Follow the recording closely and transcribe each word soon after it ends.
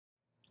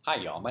Hi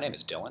y'all, my name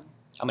is Dylan.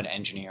 I'm an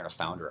engineer and a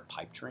founder at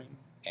Pipedream,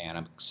 and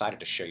I'm excited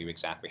to show you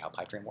exactly how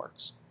Pipedream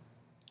works.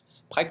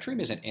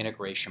 Pipedream is an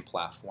integration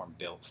platform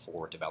built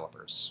for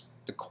developers.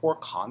 The core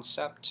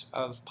concept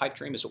of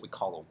Pipedream is what we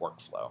call a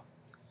workflow.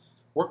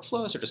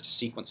 Workflows are just a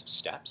sequence of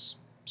steps,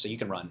 so you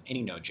can run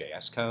any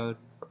node.js code,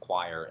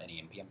 require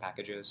any NPM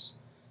packages,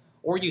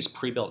 or use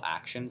pre-built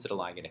actions that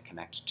allow you to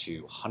connect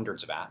to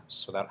hundreds of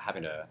apps without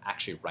having to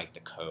actually write the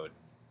code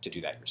to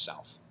do that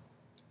yourself.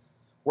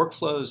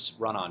 Workflows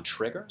run on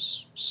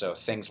triggers, so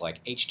things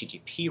like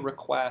HTTP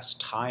requests,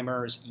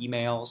 timers,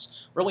 emails,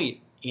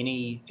 really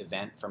any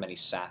event from any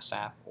SaaS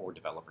app or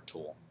developer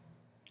tool.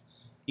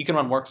 You can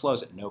run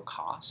workflows at no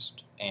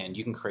cost, and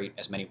you can create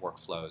as many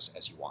workflows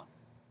as you want.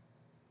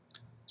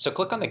 So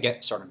click on the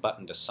Get Started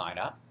button to sign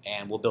up,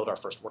 and we'll build our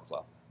first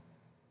workflow.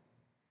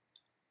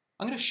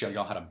 I'm going to show you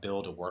all how to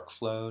build a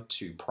workflow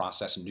to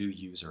process new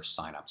user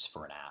signups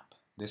for an app.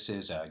 This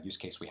is a use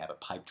case we have at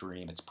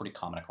Pipedream. It's pretty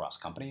common across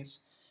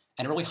companies,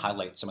 and it really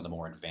highlights some of the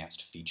more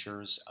advanced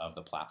features of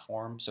the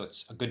platform, so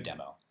it's a good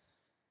demo.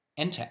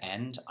 End to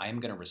end, I am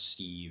going to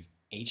receive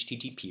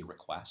HTTP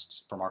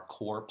requests from our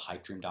core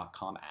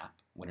pipedream.com app.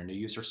 When a new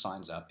user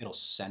signs up, it'll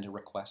send a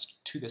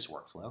request to this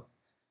workflow.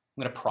 I'm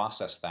going to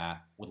process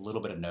that with a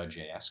little bit of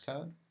Node.js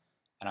code,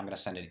 and I'm going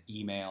to send an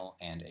email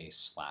and a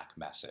Slack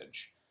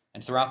message.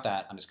 And throughout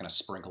that, I'm just going to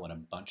sprinkle in a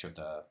bunch of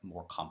the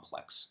more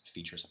complex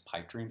features of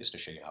Pipedream just to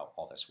show you how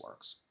all this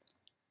works.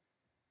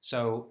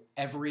 So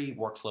every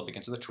workflow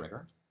begins with a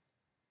trigger.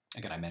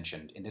 Again, I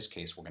mentioned in this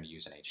case we're going to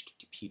use an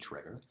HTTP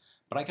trigger,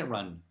 but I can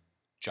run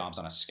jobs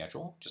on a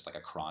schedule, just like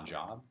a cron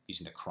job,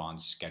 using the cron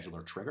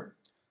scheduler trigger,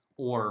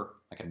 or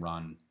I can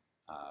run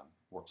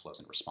workflows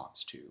in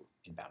response to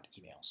inbound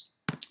emails.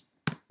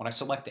 When I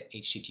select the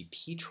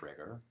HTTP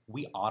trigger,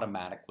 we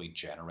automatically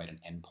generate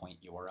an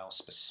endpoint URL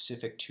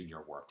specific to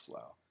your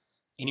workflow.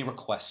 Any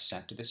requests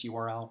sent to this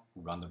URL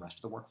run the rest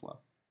of the workflow.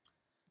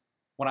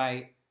 When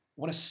I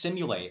want to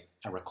simulate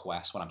a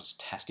request when I'm just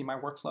testing my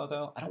workflow,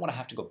 though, I don't want to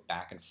have to go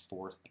back and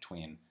forth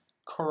between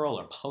curl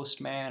or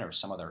Postman or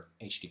some other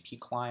HTTP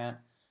client.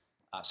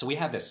 So we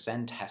have this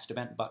send test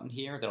event button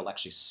here that'll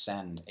actually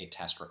send a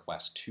test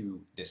request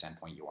to this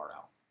endpoint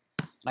URL.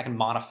 And I can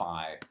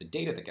modify the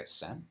data that gets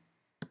sent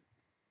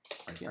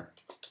right here.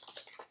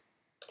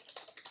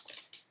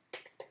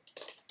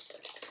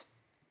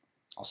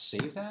 I'll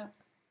save that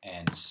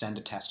and send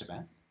a test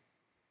event.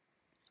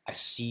 I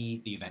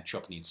see the event show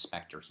up in the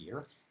inspector here,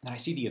 and then I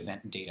see the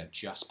event data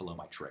just below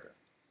my trigger.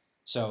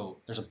 So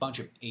there's a bunch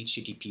of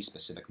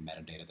HTTP-specific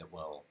metadata that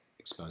we'll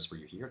expose for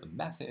you here, the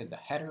method, the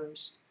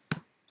headers.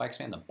 If I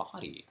expand the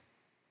body,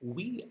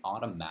 we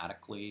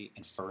automatically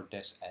inferred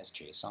this as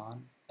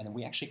JSON, and then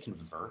we actually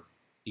convert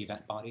the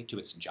event body to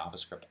its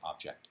JavaScript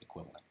object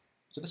equivalent.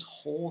 So this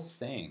whole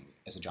thing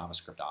is a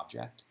JavaScript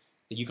object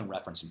that you can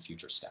reference in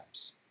future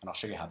steps, and I'll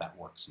show you how that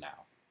works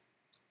now.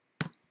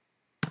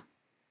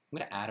 I'm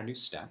going to add a new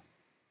step.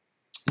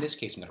 In this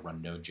case, I'm going to run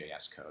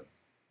Node.js code.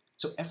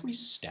 So every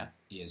step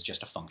is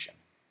just a function.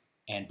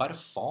 And by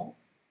default,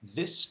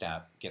 this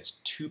step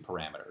gets two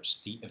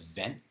parameters, the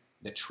event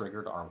that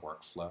triggered our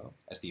workflow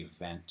as the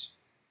event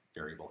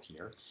variable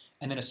here,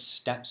 and then a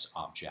steps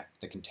object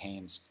that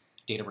contains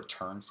data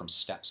returned from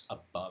steps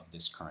above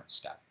this current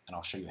step. And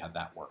I'll show you how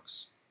that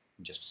works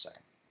in just a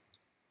second.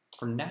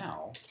 For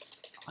now,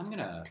 I'm going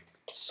to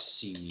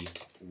see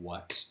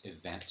what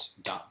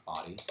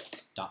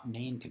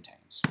event.body.name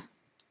contains.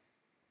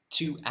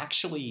 To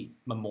actually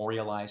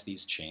memorialize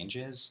these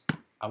changes,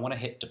 I want to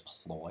hit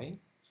deploy,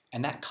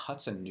 and that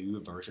cuts a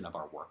new version of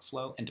our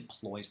workflow and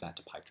deploys that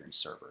to Pipedream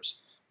servers.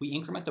 We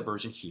increment the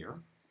version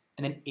here,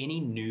 and then any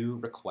new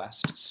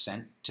request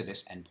sent to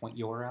this endpoint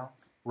URL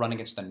run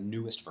against the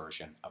newest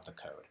version of the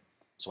code.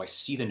 So I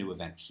see the new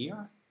event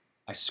here,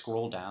 I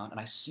scroll down,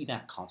 and I see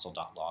that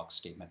console.log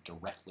statement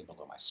directly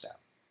below my step.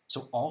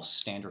 So all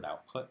standard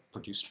output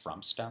produced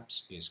from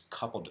steps is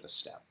coupled to the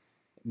step.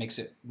 It makes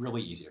it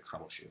really easy to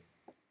troubleshoot.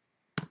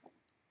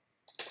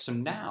 So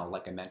now,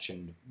 like I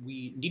mentioned,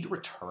 we need to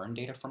return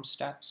data from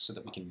steps so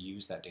that we can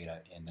use that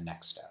data in the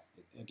next step.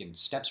 Again,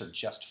 steps are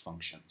just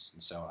functions,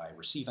 and so I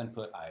receive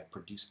input, I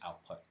produce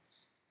output.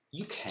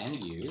 You can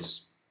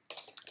use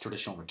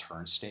traditional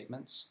return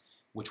statements,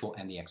 which will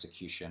end the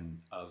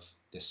execution of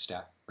this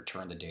step,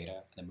 return the data,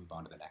 and then move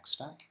on to the next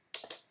step.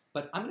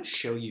 But I'm going to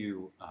show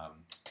you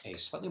a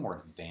slightly more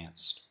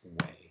advanced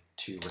way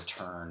to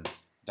return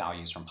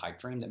values from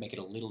Pipedream that make it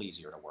a little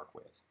easier to work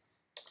with.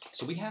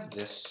 So we have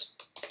this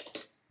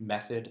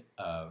method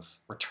of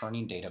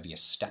returning data via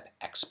step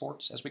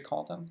exports, as we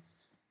call them,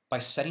 by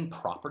setting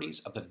properties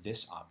of the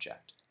this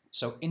object.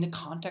 So in the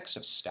context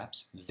of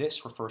steps,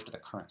 this refers to the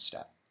current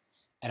step.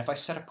 And if I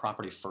set a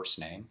property first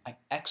name, I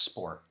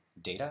export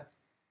data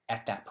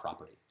at that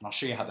property. And I'll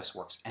show you how this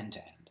works end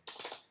to end.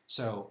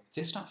 So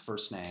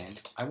this.firstName,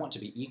 I want to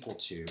be equal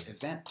to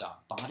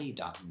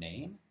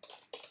event.body.name.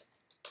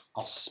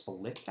 I'll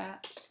split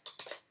that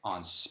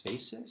on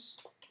spaces,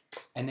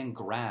 and then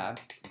grab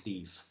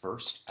the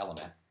first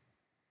element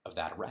of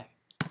that array.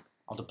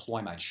 I'll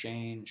deploy my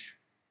change.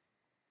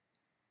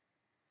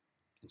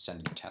 and send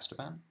a new test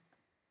event.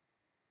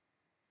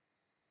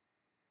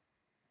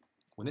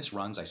 When this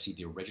runs, I see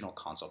the original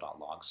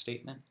console.log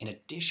statement. In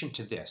addition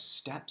to this,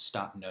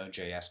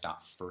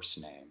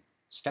 steps.node.js.firstName.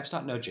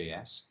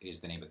 Steps.node.js is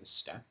the name of the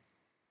step.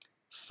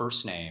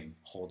 First name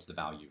holds the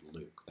value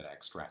Luke that I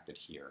extracted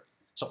here.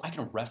 So I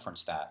can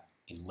reference that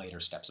in later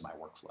steps of my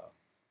workflow.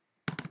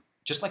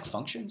 Just like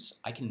functions,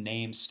 I can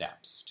name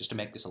steps just to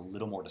make this a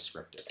little more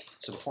descriptive.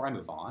 So before I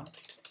move on, I'm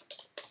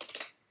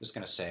just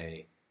going to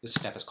say this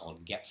step is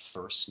called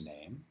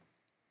getFirstName.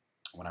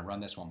 When I run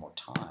this one more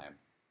time,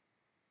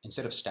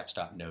 instead of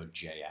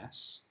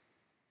steps.node.js,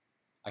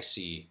 I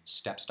see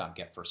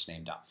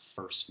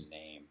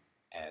steps.getFirstName.firstName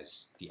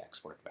as the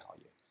exported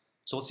value.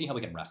 So let's see how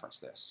we can reference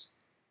this.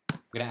 I'm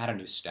going to add a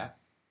new step.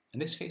 In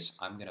this case,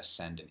 I'm going to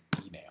send an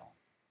email.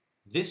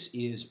 This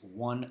is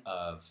one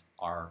of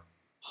our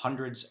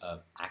hundreds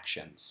of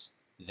actions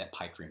that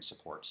Pipedream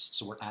supports.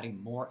 So we're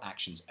adding more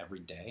actions every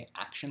day.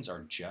 Actions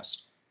are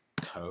just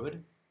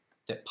code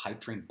that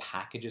Pipedream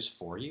packages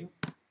for you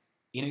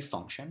in a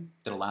function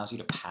that allows you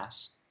to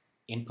pass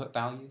input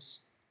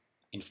values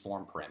in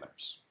form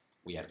parameters.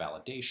 We add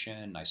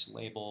validation, nice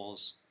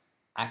labels.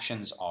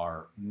 Actions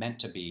are meant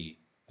to be,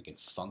 again,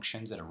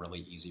 functions that are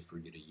really easy for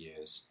you to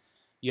use.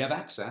 You have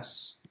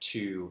access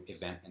to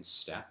event and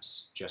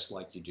steps, just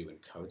like you do in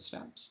code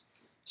steps.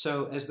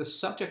 So as the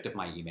subject of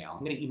my email, I'm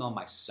going to email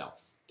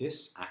myself.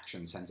 This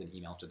action sends an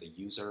email to the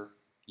user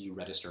you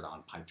registered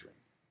on Pipedream.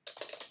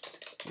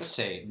 Let's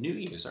say new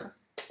user,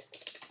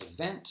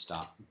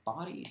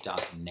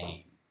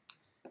 event.body.name.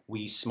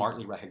 We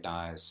smartly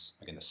recognize,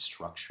 again, the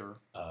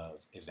structure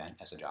of event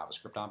as a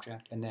JavaScript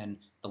object, and then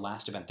the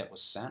last event that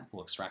was sent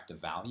will extract the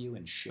value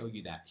and show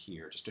you that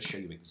here, just to show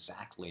you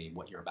exactly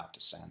what you're about to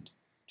send.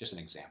 Just an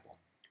example.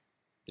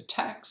 The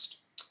text,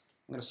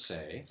 I'm going to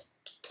say,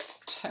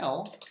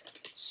 tell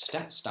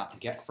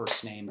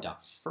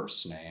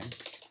steps.getFirstName.firstName,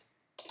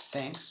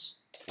 thanks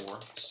for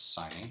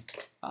signing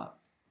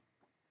up.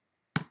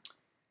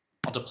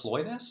 I'll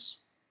deploy this,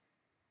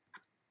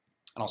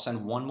 and I'll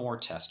send one more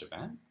test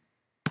event.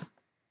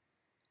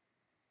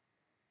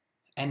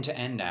 End to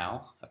end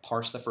now, I've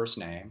parsed the first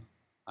name,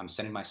 I'm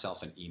sending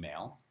myself an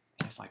email,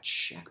 and if I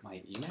check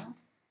my email,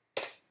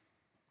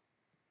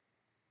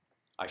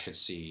 I should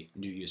see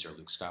new user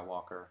Luke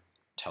Skywalker,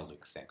 tell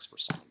Luke thanks for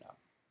signing up.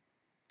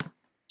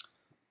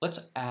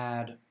 Let's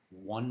add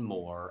one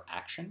more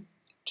action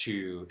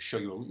to show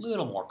you a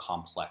little more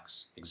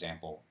complex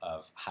example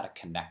of how to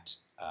connect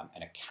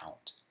an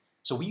account.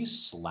 So we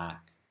use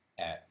Slack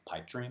at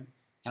Pipedream,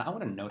 and I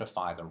want to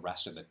notify the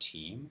rest of the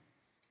team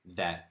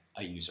that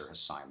a user has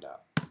signed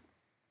up.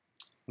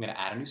 I'm going to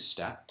add a new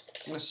step.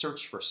 I'm going to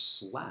search for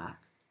Slack.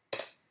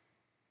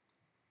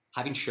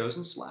 Having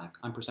chosen Slack,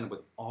 I'm presented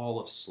with all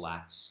of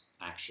Slack's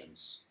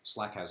actions.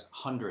 Slack has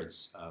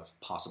hundreds of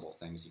possible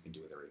things you can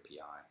do with their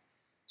API.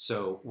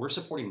 So we're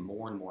supporting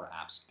more and more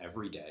apps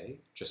every day.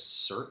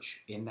 Just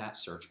search in that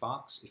search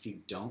box. If you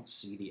don't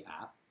see the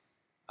app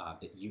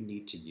that you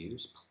need to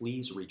use,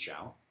 please reach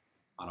out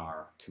on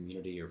our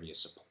community or via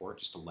support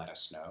just to let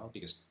us know,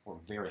 because we're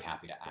very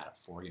happy to add it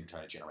for you and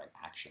try to generate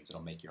actions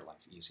that'll make your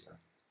life easier.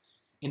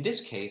 In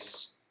this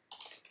case,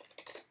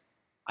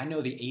 I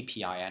know the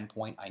API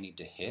endpoint I need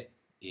to hit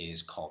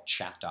is called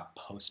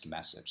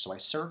chat.postMessage. So I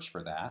search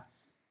for that.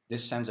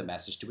 This sends a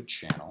message to a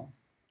channel.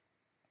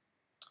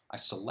 I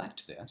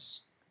select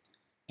this,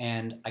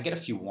 and I get a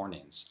few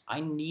warnings. I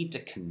need to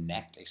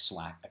connect a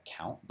Slack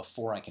account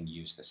before I can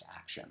use this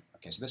action.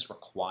 Okay, so this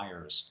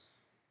requires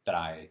that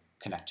I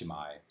connect to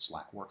my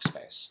Slack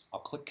workspace.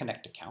 I'll click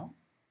Connect Account.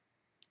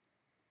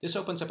 This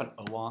opens up an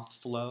OAuth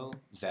flow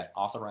that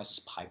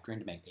authorizes Pipedream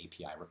to make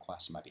API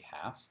requests on my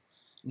behalf.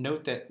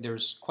 Note that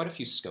there's quite a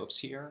few scopes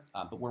here,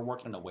 but we're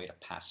working on a way to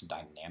pass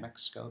dynamic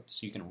scope,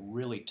 so you can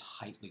really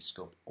tightly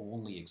scope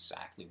only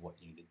exactly what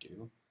you need to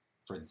do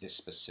for this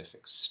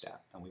specific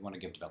step, and we want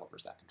to give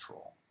developers that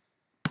control.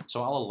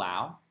 So I'll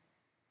allow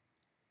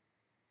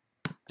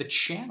the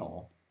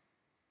channel,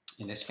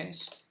 in this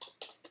case,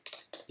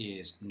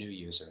 is new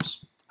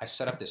users. I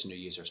set up this new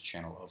users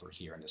channel over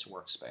here in this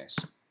workspace.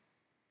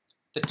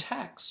 The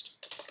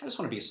text, I just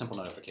want to be a simple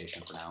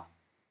notification for now.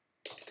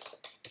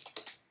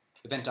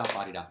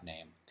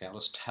 Event.body.name. Okay, I'll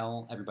just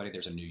tell everybody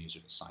there's a new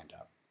user that signed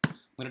up. I'm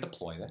going to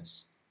deploy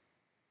this.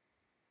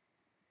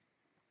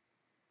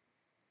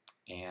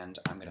 And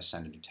I'm going to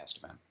send a new test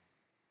event.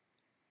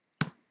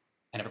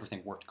 And if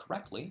everything worked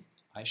correctly,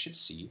 I should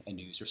see a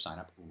new user sign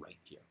up right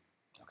here.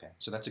 Okay,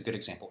 so that's a good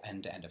example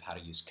end-to-end of how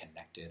to use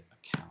connected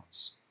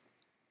accounts.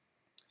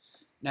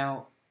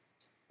 Now,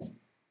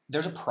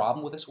 there's a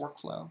problem with this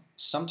workflow.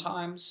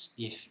 Sometimes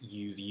if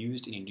you've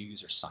used any new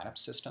user sign-up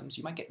systems,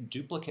 you might get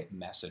duplicate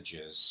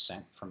messages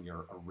sent from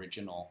your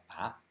original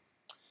app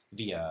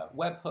via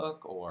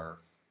webhook,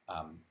 or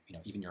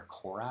even your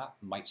core app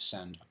might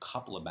send a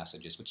couple of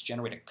messages, which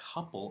generate a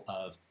couple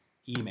of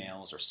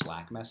emails or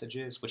Slack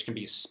messages, which can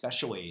be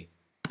especially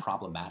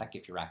problematic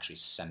if you're actually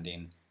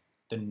sending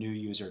the new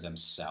user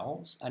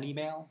themselves an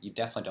email. You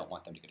definitely don't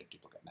want them to get a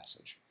duplicate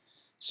message.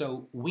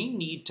 So we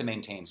need to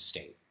maintain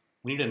state.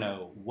 We need to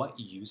know what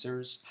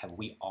users have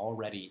we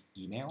already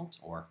emailed,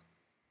 or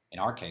in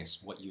our case,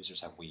 what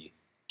users have we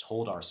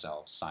told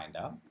ourselves signed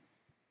up.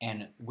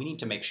 And we need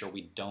to make sure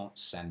we don't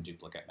send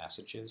duplicate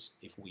messages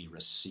if we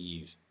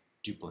receive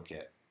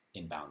duplicate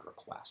inbound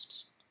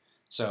requests.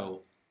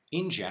 So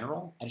in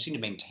general, I just need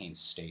to maintain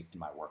state in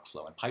my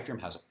workflow, and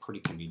Pipedream has a pretty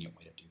convenient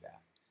way to do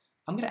that.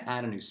 I'm going to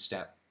add a new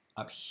step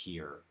up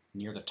here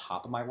near the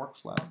top of my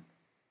workflow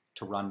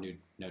to run new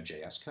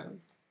node.js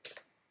code.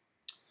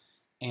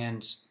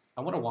 And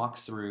I want to walk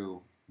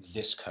through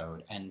this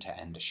code end to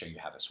end to show you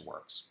how this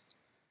works.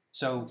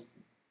 So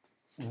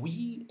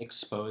we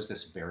expose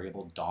this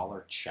variable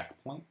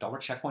 $checkpoint.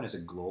 $checkpoint is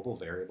a global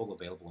variable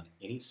available in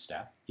any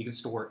step. You can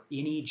store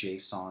any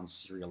JSON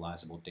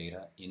serializable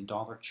data in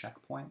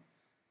 $checkpoint.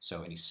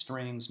 So any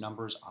strings,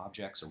 numbers,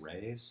 objects,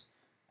 arrays,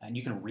 and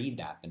you can read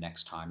that the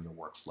next time your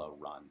workflow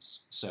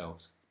runs. So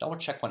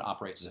 $checkpoint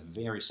operates as a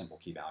very simple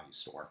key value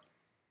store.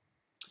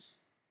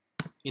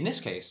 In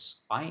this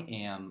case, I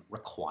am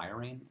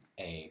requiring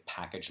a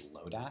package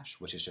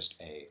Lodash, which is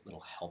just a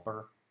little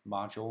helper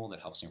module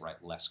that helps me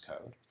write less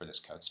code for this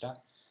code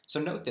step. So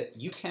note that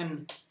you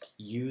can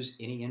use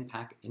any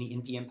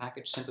npm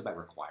package simply by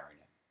requiring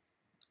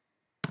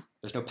it.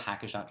 There's no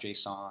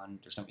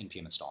package.json, there's no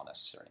npm install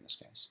necessary in this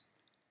case.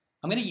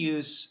 I'm going to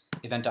use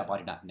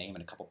event.body.name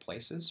in a couple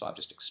places, so I've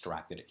just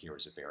extracted it here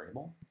as a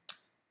variable.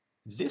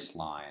 This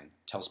line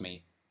tells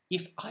me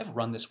if I've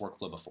run this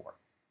workflow before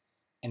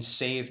and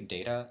saved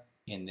data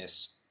in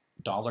this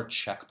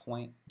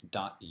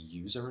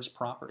 $checkpoint.users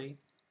property,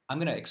 I'm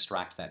going to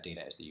extract that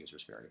data as the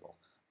user's variable.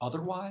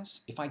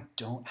 Otherwise, if I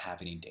don't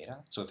have any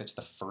data, so if it's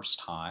the first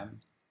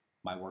time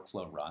my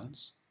workflow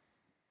runs,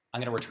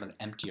 I'm going to return an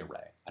empty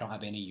array. I don't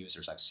have any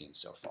users I've seen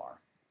so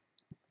far.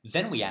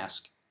 Then we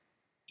ask,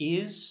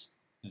 is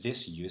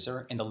this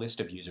user in the list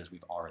of users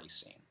we've already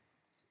seen?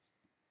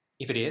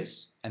 If it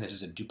is, and this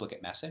is a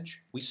duplicate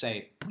message, we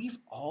say, we've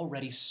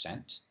already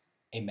sent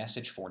a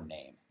message for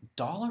name.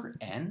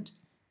 $end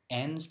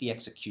ends the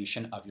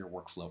execution of your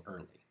workflow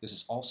early. This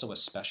is also a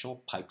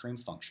special Pipedream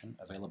function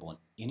available in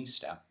any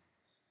step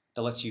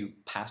that lets you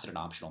pass it an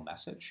optional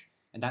message,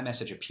 and that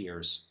message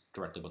appears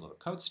directly below the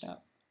code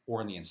step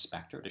or in the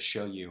inspector to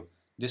show you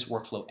this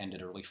workflow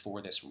ended early for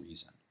this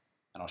reason.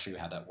 And I'll show you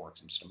how that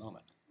works in just a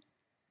moment.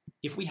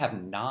 If we have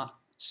not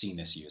seen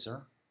this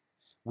user,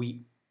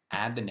 we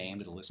add the name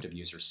to the list of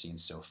users seen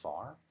so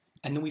far,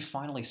 and then we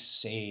finally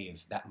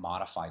save that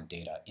modified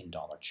data in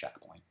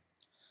 $checkpoint.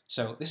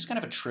 So this is kind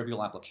of a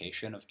trivial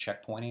application of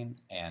checkpointing,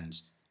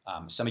 and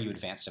some of you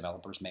advanced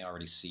developers may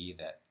already see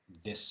that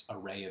this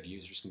array of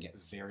users can get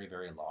very,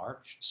 very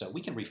large. So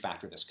we can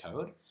refactor this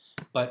code,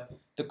 but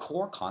the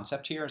core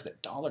concept here is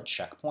that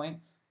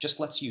 $checkpoint just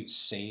lets you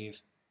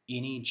save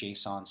any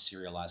JSON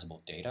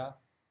serializable data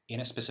in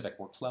a specific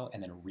workflow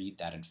and then read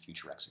that in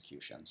future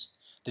executions.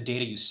 The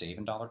data you save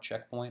in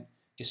 $checkpoint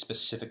is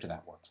specific to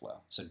that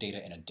workflow. So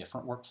data in a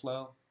different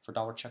workflow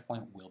for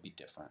 $checkpoint will be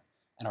different.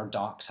 And our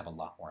docs have a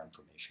lot more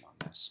information on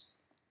this.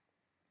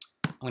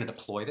 I'm going to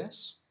deploy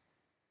this.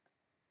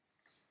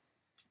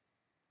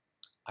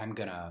 I'm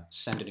going to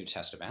send a new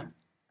test event.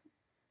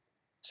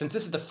 Since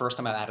this is the first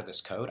time I've added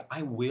this code,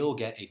 I will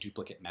get a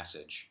duplicate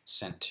message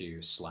sent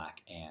to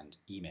Slack and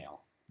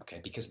email,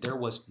 okay? Because there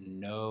was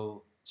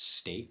no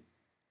state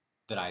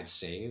that I'd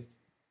saved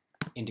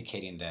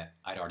indicating that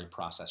I'd already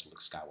processed Luke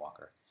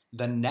Skywalker.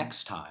 The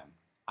next time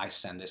I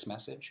send this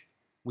message,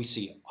 we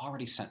see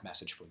already sent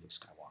message for Luke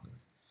Skywalker.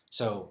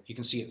 So you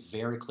can see it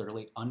very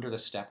clearly under the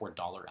step where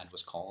 $end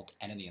was called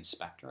and in the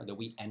inspector that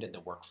we ended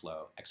the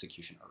workflow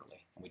execution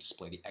early, and we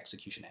display the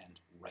execution end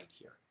right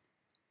here.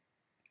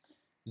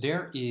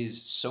 There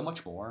is so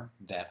much more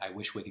that I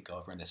wish we could go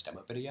over in this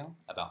demo video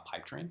about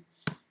Pipedream.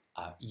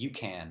 You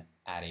can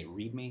add a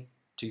README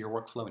to your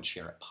workflow and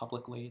share it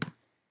publicly.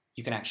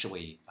 You can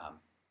actually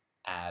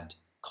add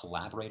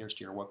collaborators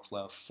to your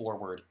workflow,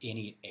 forward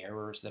any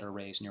errors that are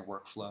raised in your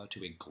workflow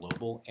to a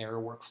global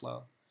error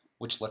workflow,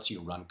 which lets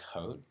you run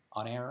code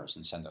on errors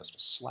and send those to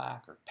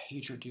Slack or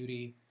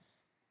PagerDuty.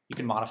 You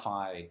can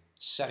modify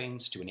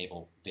settings to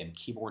enable Vim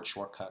keyboard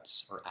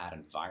shortcuts or add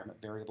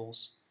environment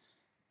variables.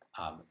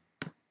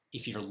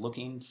 If you're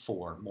looking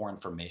for more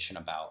information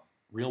about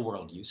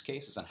real-world use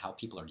cases and how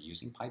people are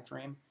using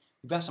Pipedream,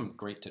 we've got some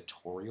great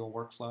tutorial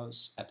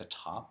workflows at the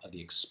top of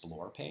the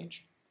Explore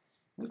page.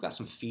 We've got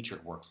some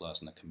featured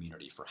workflows in the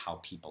community for how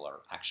people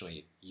are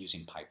actually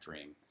using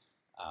Pipedream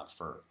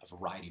for a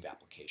variety of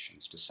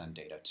applications to send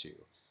data to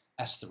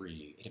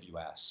S3,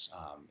 AWS,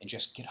 and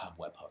just GitHub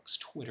webhooks,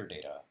 Twitter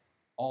data,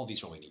 all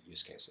these really neat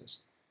use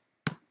cases.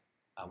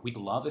 We'd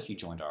love if you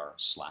joined our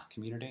Slack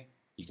community.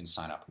 You can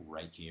sign up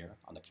right here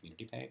on the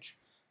community page.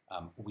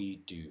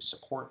 We do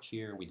support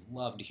here. We'd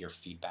love to hear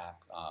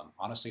feedback.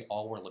 Honestly,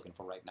 all we're looking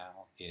for right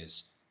now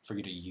is for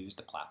you to use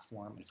the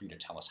platform and for you to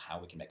tell us how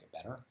we can make it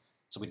better.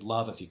 So we'd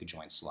love if you could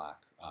join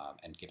Slack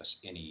and give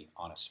us any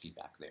honest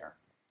feedback there.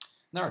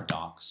 And then our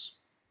docs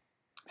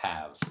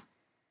have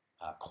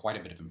quite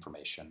a bit of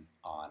information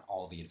on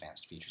all the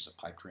advanced features of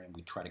Pipedream.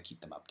 We try to keep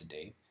them up to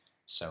date.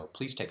 So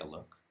please take a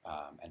look.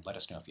 and let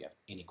us know if you have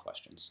any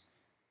questions.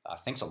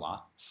 Thanks a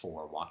lot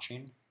for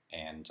watching,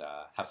 and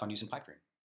have fun using Pipedream.